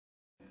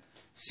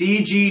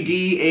C, G,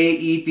 D, A,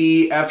 E,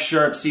 B, F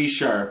sharp, C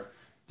sharp.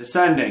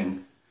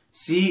 Descending,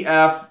 C,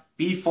 F,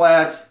 B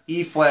flat,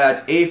 E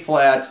flat, A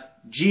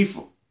flat, D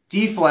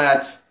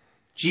flat,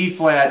 G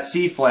flat,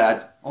 C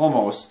flat,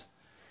 almost.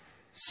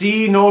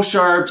 C, no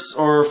sharps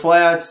or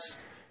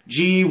flats,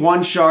 G,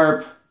 one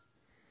sharp,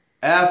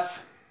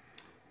 F,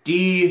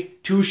 D,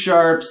 two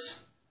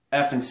sharps,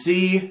 F and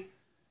C,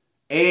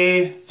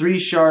 A, three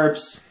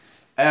sharps,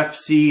 F,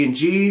 C, and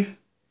G,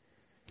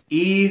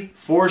 E,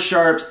 four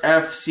sharps,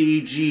 F,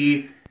 C,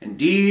 G, and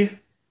D,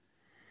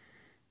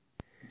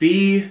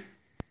 B,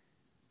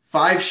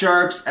 five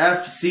sharps,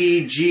 F,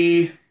 C,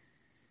 G,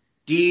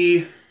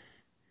 D,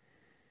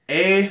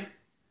 A,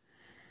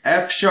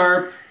 F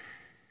sharp,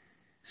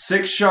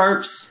 six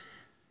sharps,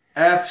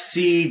 F,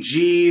 C,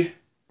 G,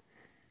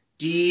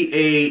 D,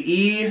 A,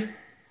 E,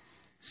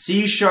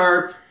 C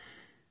sharp,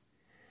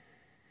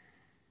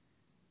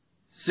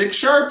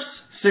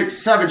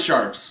 seven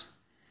sharps,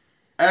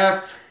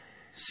 F,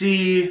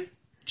 C,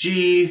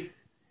 G,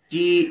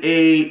 D,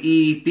 A,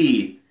 E,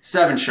 B,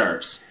 seven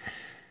sharps.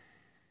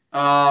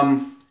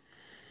 The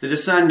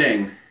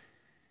descending,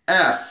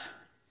 F,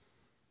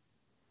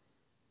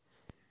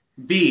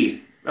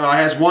 B,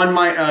 has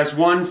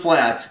one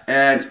flat,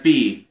 and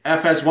B.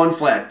 F has one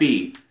flat,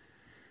 B.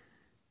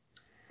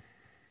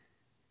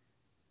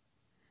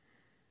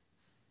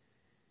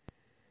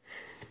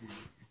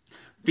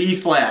 B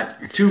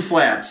flat, two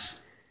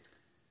flats,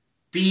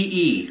 B,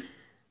 E.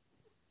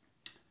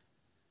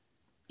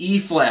 E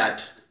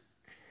flat,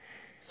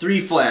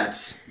 three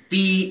flats,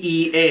 B,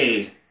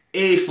 E,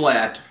 A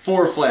flat,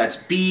 four flats,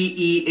 B,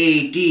 E,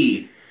 A,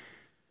 D.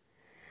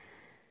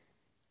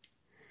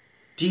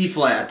 D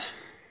flat,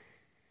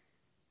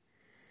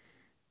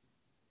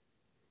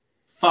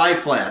 five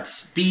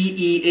flats, B,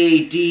 E,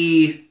 A,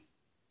 D,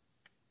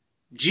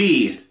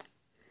 G.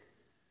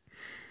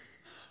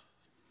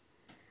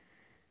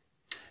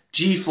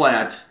 G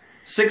flat,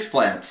 six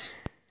flats,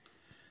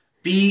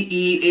 B,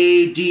 E,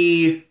 A,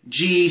 D,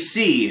 G,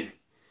 C.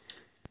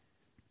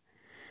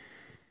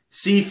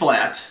 C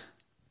flat,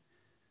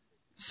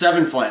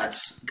 seven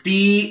flats,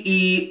 B,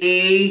 E,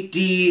 A,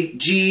 D,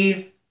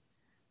 G,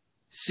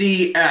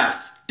 C,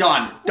 F.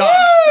 Done. Done. Done.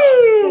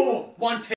 Oh, one take.